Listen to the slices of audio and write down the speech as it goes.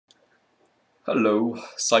Hello,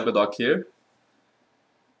 CyberDoc here.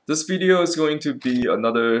 This video is going to be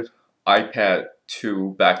another iPad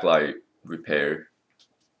 2 backlight repair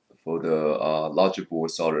for the logic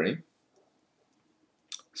board soldering.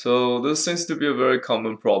 So this seems to be a very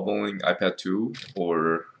common problem in iPad 2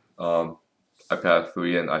 or iPad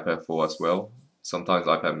 3 and iPad 4 as well, sometimes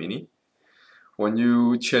iPad mini. When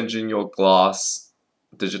you changing your glass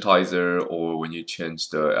digitizer or when you change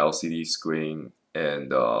the LCD screen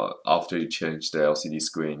and after you change the LCD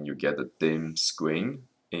screen you get a dim screen,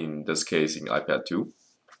 in this case in iPad 2.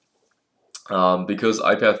 Because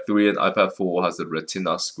iPad 3 and iPad 4 has a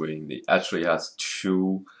retina screen, it actually has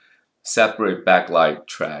two separate backlight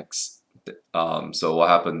tracks. So what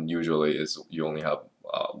happens usually is you only have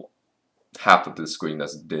half of the screen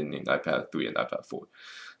that's dim in iPad 3 and iPad 4.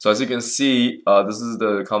 So as you can see, this is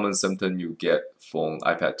the common symptom you get from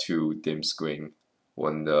iPad 2 dim screen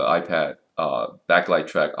when the iPad backlight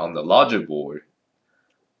track on the larger board.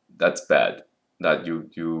 That's bad. That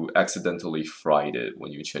you accidentally fried it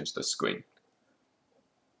when you change the screen.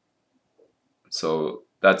 So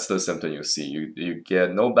that's the symptom you see. You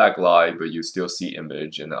get no backlight, but you still see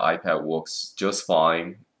image, and the iPad works just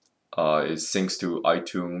fine. It syncs to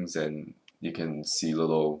iTunes, and you can see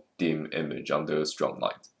little dim image under strong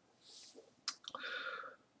light.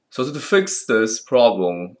 So to fix this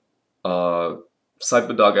problem,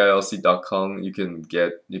 CyberDocLLC.com, you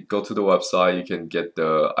go to the website, you can get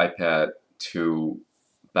the iPad 2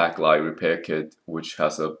 backlight repair kit, which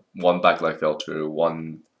has one backlight filter,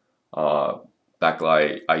 one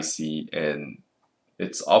backlight IC, and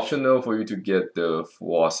it's optional for you to get the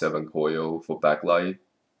 4R7 coil for backlight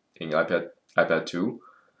in iPad 2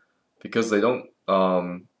 because they don't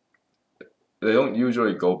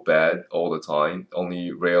usually go bad all the time.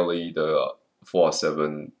 Only rarely the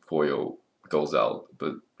 4R7 coil goes out,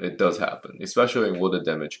 but it does happen, especially in water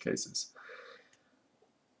damage cases.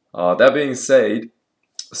 That being said,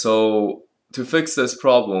 so to fix this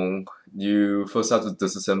problem, you first have to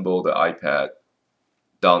disassemble the iPad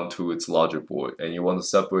down to its logic board, and you want to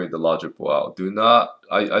separate the logic board out. Do not.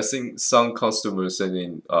 I think some customers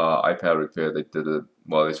sending iPad repair, they did it.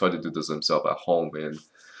 Well, they tried to do this themselves at home, and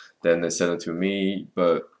then they sent it to me.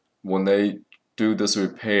 But when they do this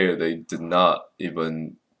repair, they did not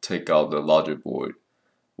even take out the logic board,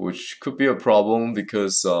 which could be a problem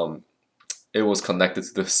because it was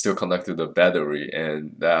still connected to the battery,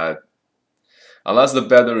 and that unless the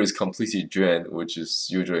battery is completely drained, which is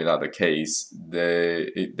usually not the case,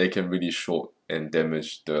 they can really short and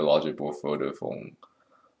damage the logic board further from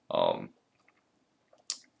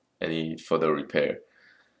any further repair.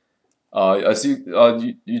 As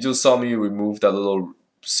you just saw me remove that little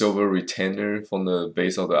silver retainer from the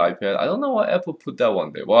base of the iPad. I don't know why Apple put that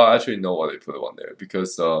one there. Well, I actually know why they put it one there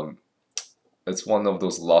because it's one of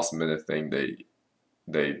those last minute thing they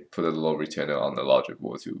put a little retainer on the logic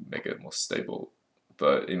board to make it more stable.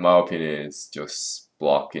 But in my opinion, it's just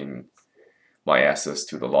blocking my access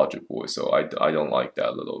to the logic board. So I don't like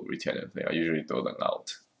that little retainer thing. I usually throw them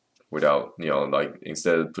out without, like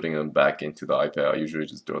instead of putting them back into the iPad, I usually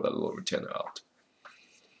just throw that little retainer out.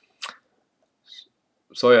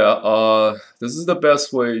 So yeah, this is the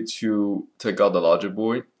best way to take out the logic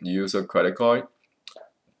board. Use a credit card.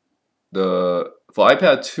 For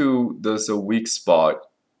iPad 2, there's a weak spot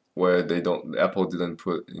where Apple didn't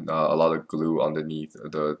put a lot of glue underneath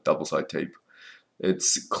the double-side tape.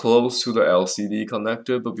 It's close to the LCD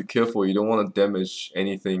connector, but be careful, you don't want to damage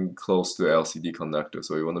anything close to the LCD connector,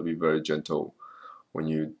 so you want to be very gentle when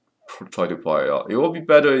you try to pry it out. It will be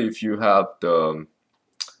better if you have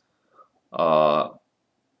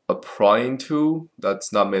a prying tool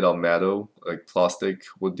that's not made of metal, like plastic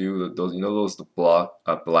would do. Those the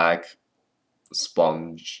black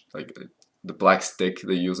sponge, like the black stick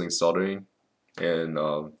they use in soldering, and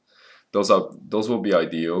those will be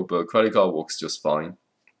ideal, but credit card works just fine.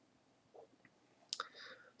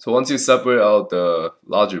 So once you separate out the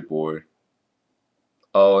logic board,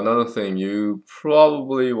 another thing, you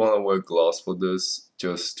probably want to wear gloves for this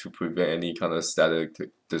just to prevent any kind of static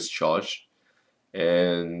discharge,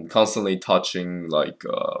 and constantly touching like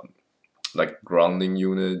grounding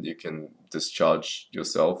unit you can discharge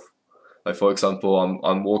yourself. Like for example,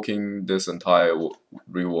 I'm working this entire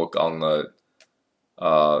rework on a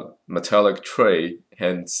metallic tray,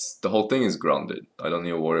 hence the whole thing is grounded. I don't need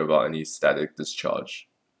to worry about any static discharge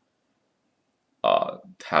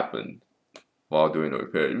happen while doing the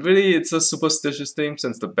repair. Really, it's a superstitious thing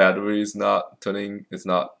since the battery is not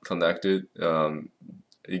connected.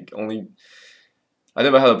 I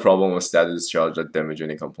never had a problem with static discharge that damage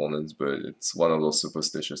any components, but it's one of those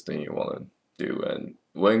superstitious things you want to do. And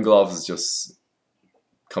wearing gloves is just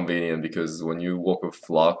convenient because when you work with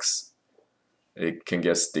flux, it can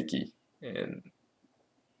get sticky, and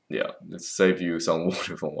yeah, it save you some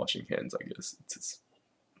water from washing hands, I guess. It's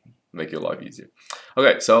make your life easier.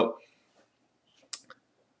 Okay, so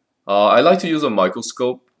I like to use a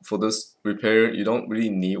microscope for this repair. You don't really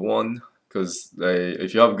need one because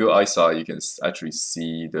if you have good eyesight, you can actually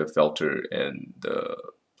see the filter and the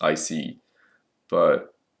IC.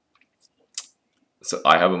 But so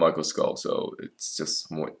I have a microscope, so it's just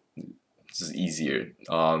easier.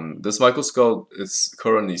 This microscope is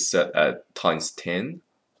currently set at ×10.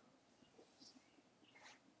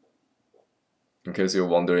 In case you're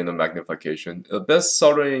wondering the magnification, the best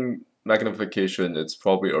soldering magnification is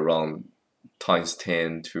probably around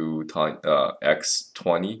 ×10 to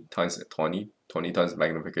x20 times 20 times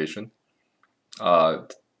magnification. 10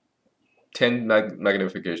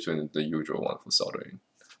 magnification is the usual one for soldering.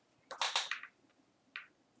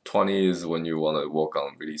 20 is when you want to work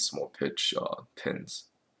on really small pitch pins.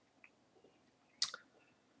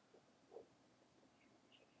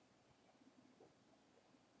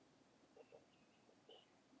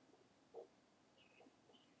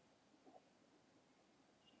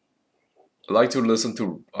 I like to listen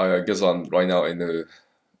to. I guess I'm right now in the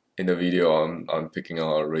video. I'm picking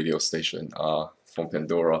a radio station from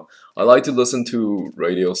Pandora. I like to listen to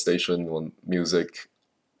radio station music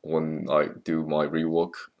when I do my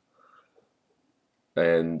rework,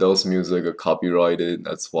 and those music are copyrighted.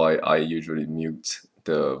 That's why I usually mute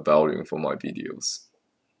the volume for my videos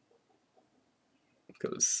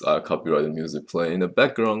because copyrighted music play in the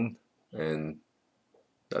background, and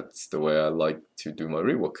that's the way I like to do my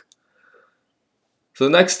rework. So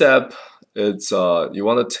the next step is you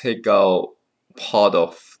want to take out part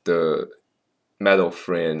of the metal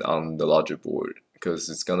frame on the logic board because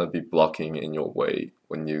it's gonna be blocking in your way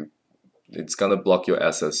when it's gonna block your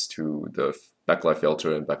access to the backlight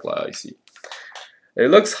filter and backlight IC. It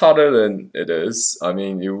looks harder than it is. I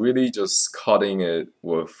mean, you're really just cutting it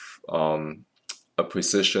with a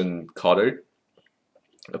precision cutter,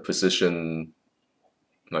 a precision,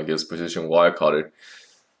 I guess, precision wire cutter.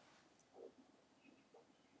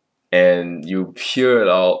 And you peer it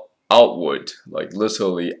outward, like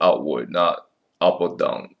literally outward, not up or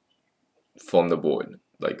down from the board,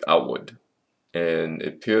 like outward. And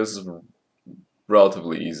it peers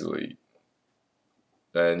relatively easily.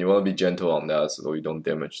 And you want to be gentle on that so you don't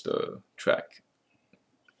damage the track.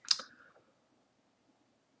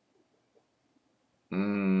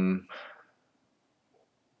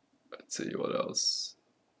 Let's see what else.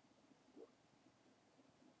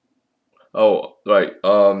 Oh, right.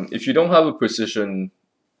 If you don't have a precision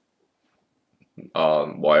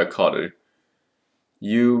wire cutter,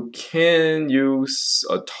 you can use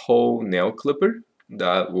a toe nail clipper.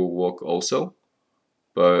 That will work also.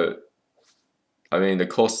 But I mean, the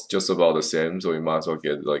cost just about the same, so you might as well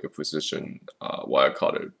get like a precision wire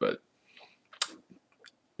cutter. But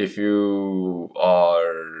if you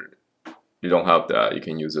don't have that, you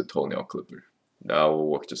can use a toenail clipper. That will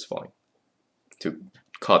work just fine to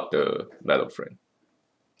cut the metal frame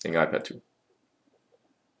in iPad 2.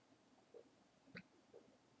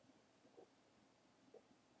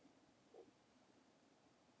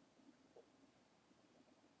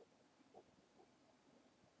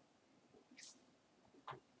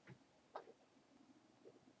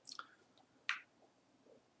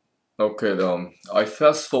 Okay, I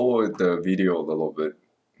fast forward the video a little bit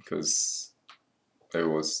because there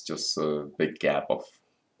was just a big gap of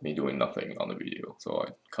me doing nothing on the video, so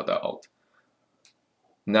I cut that out.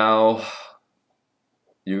 Now,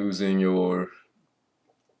 using your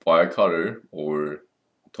wire cutter or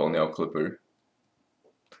toenail clipper,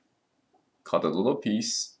 cut a little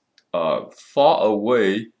piece far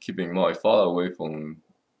away, keep in mind, far away from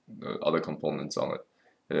the other components on it,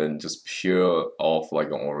 and then just peel off like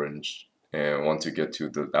an orange. And once you get to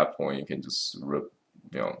that point, you can just rip,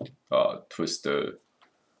 twist the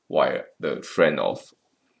wire, the frame off.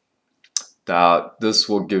 This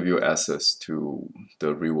will give you access to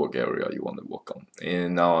the rework area you want to work on.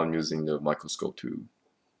 And now I'm using the microscope to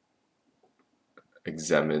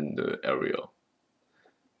examine the area.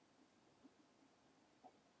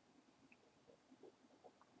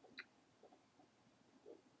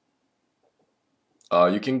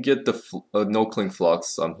 You can get the no-cling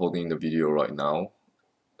flux. I'm holding the video right now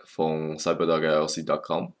from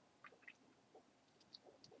CyberDoc.com.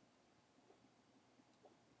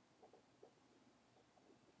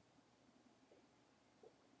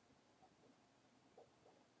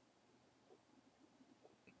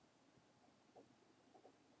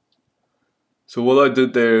 So what I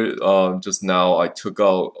did there just now, I took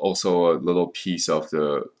out also a little piece of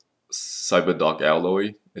the CyberDoc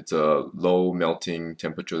alloy. It's a low melting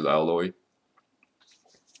temperature alloy.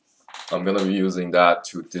 I'm gonna be using that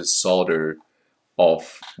to desolder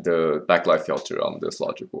off the backlight filter on this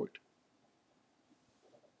logic board.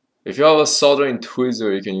 If you have a soldering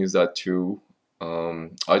tweezer, you can use that too.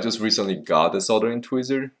 I just recently got the soldering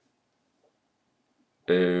tweezer.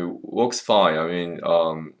 It works fine. I mean,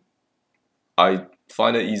 I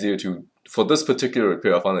find it easier to, for this particular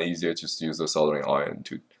repair, I find it easier to use the soldering iron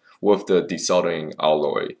with the desoldering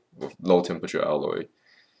alloy, with low temperature alloy.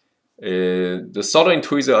 The soldering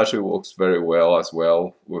tweezer actually works very well as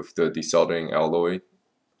well with the desoldering alloy.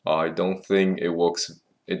 I don't think it works.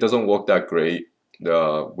 It doesn't work that great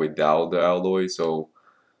without the alloy. So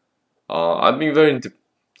I've been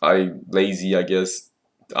lazy, I guess.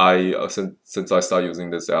 Since I started using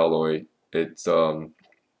this alloy, it's I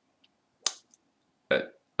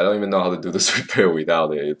don't even know how to do this repair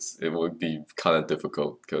without it. It would be kind of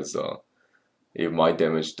difficult because it might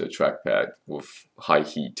damage the trackpad with high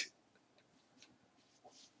heat.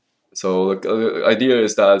 So the idea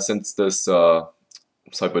is that since this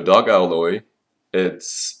CyberDoc alloy,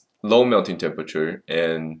 it's low melting temperature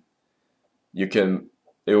and it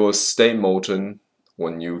will stay molten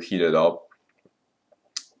when you heat it up.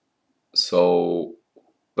 So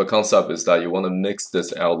the concept is that you want to mix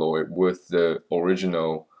this alloy with the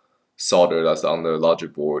original solder that's on the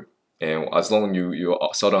logic board, and as long as your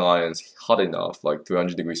soldering iron is hot enough, like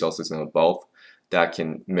 300 degrees Celsius and above, that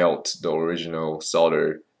can melt the original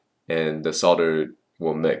solder, and the solder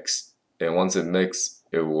will mix. And once it mixes,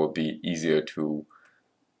 it will be easier to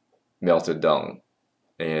melt it down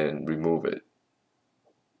and remove it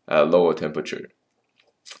at a lower temperature.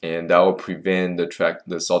 And that will prevent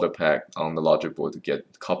the solder pad on the logic board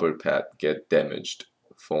copper pad get damaged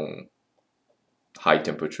from high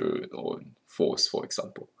temperature or force, for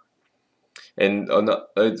example. And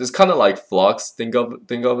it's kind of like flux. Think of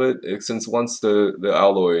it. Since once the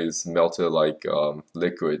alloy is melted like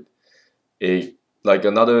liquid, like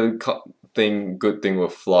another good thing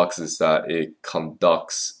with flux is that it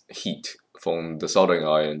conducts heat from the soldering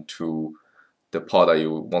iron to the part that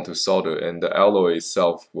you want to solder, and the alloy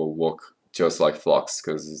itself will work just like flux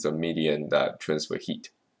because it's a medium that transfers heat.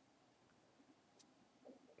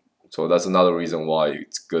 So that's another reason why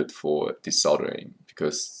it's good for desoldering,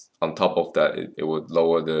 because on top of that, it would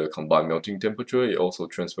lower the combined melting temperature. It also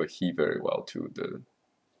transfers heat very well to the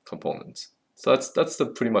components. So that's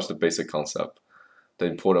pretty much the basic concept. The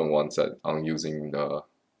important ones that I'm using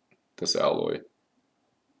this alloy.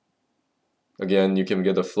 Again, you can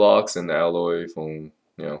get the flux and the alloy from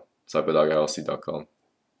CyberDocLC.com.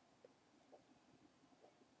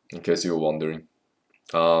 In case you were wondering,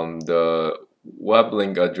 the web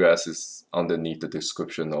link address is underneath the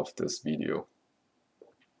description of this video.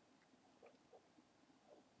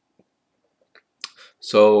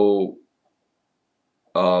 So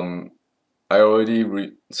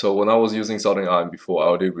so when I was using soldering iron before, I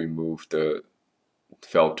already removed the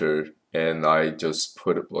filter and I just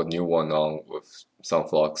put a new one on with some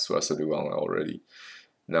flux residue on already.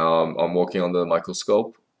 Now I'm working on the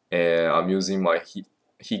microscope and I'm using my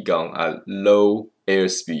heat gun at low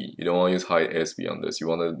airspeed. You don't want to use high airspeed on this. You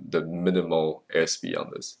want the minimal airspeed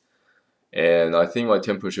on this. And I think my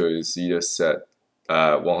temperature is either set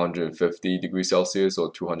at 150 degrees Celsius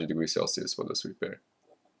or 200 degrees Celsius for this repair.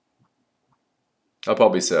 I'll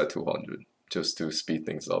probably set at 200 just to speed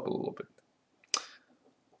things up a little bit.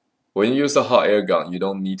 When you use a hot air gun, you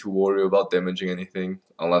don't need to worry about damaging anything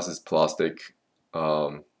unless it's plastic.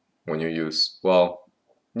 When you use, well,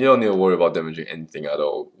 you don't need to worry about damaging anything at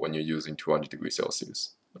all when you're using 200 degrees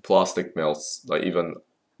Celsius. The plastic melts, like even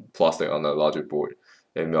plastic on a logic board,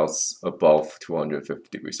 it melts above 250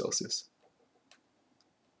 degrees Celsius.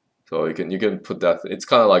 So you can put that. It's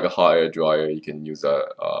kind of like a hot air dryer. You can use that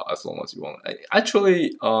as long as you want.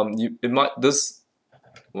 Actually,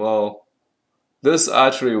 this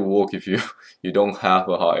actually will work if you don't have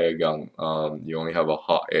a hot air gun. You only have a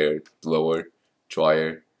hot air blower,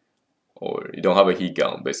 dryer, or you don't have a heat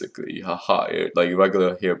gun. Basically, a hot air, like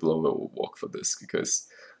regular hair blower, will work for this because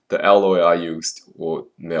the alloy I used will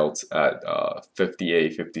melt at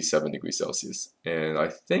 58, 57 degrees Celsius, and I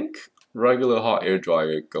think regular hot air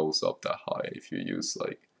dryer goes up that high if you use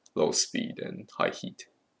like low speed and high heat.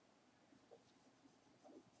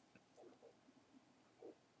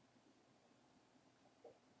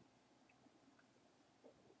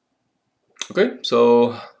 Okay,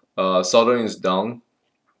 so soldering is done.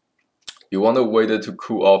 You want to wait it to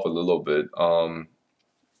cool off a little bit.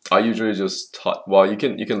 I usually just you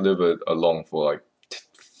can leave it alone for like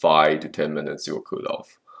 5 to 10 minutes. It will cool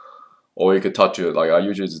off. Or you could touch it, like I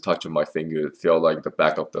usually just touch with my finger, feel like the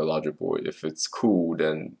back of the logic board. If it's cool,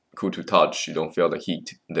 then cool to touch, you don't feel the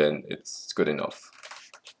heat, then it's good enough.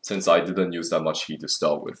 Since I didn't use that much heat to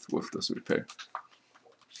start with this repair.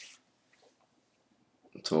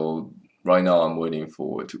 So right now I'm waiting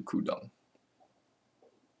for it to cool down.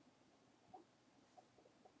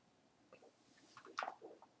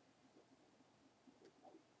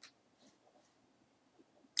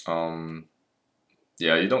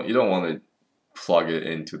 Yeah, you don't want to plug it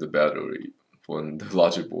into the battery when the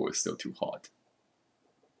logic board is still too hot.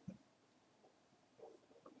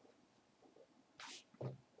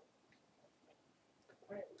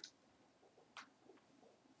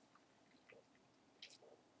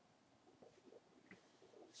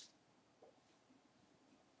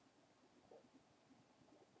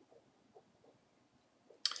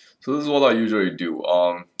 So this is what I usually do.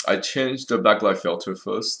 I change the backlight filter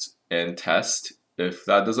first and test. If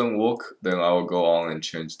that doesn't work, then I will go on and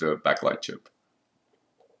change the backlight chip.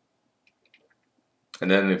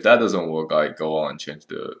 And then if that doesn't work, I go on and change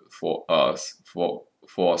the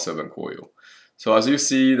 407 coil. So as you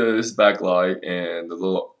see, this backlight and the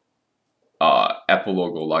little Apple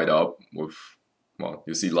logo light up with, well,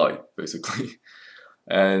 you see light basically.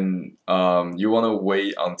 And you want to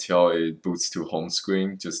wait until it boots to home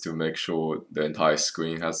screen just to make sure the entire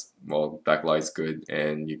screen has, well, backlight's good,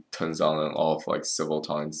 and you turns on and off like several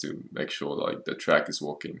times to make sure like the track is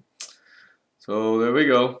working. So there we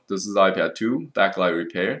go. This is iPad 2 backlight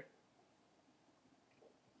repair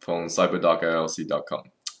from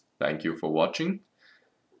CyberDoc.com. Thank you for watching.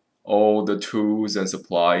 All the tools and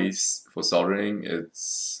supplies for soldering,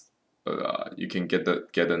 you can get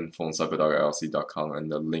them from CyberDoc.com,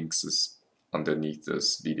 and the links is underneath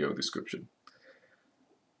this video description.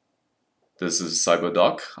 This is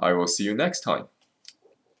CyberDoc. I will see you next time.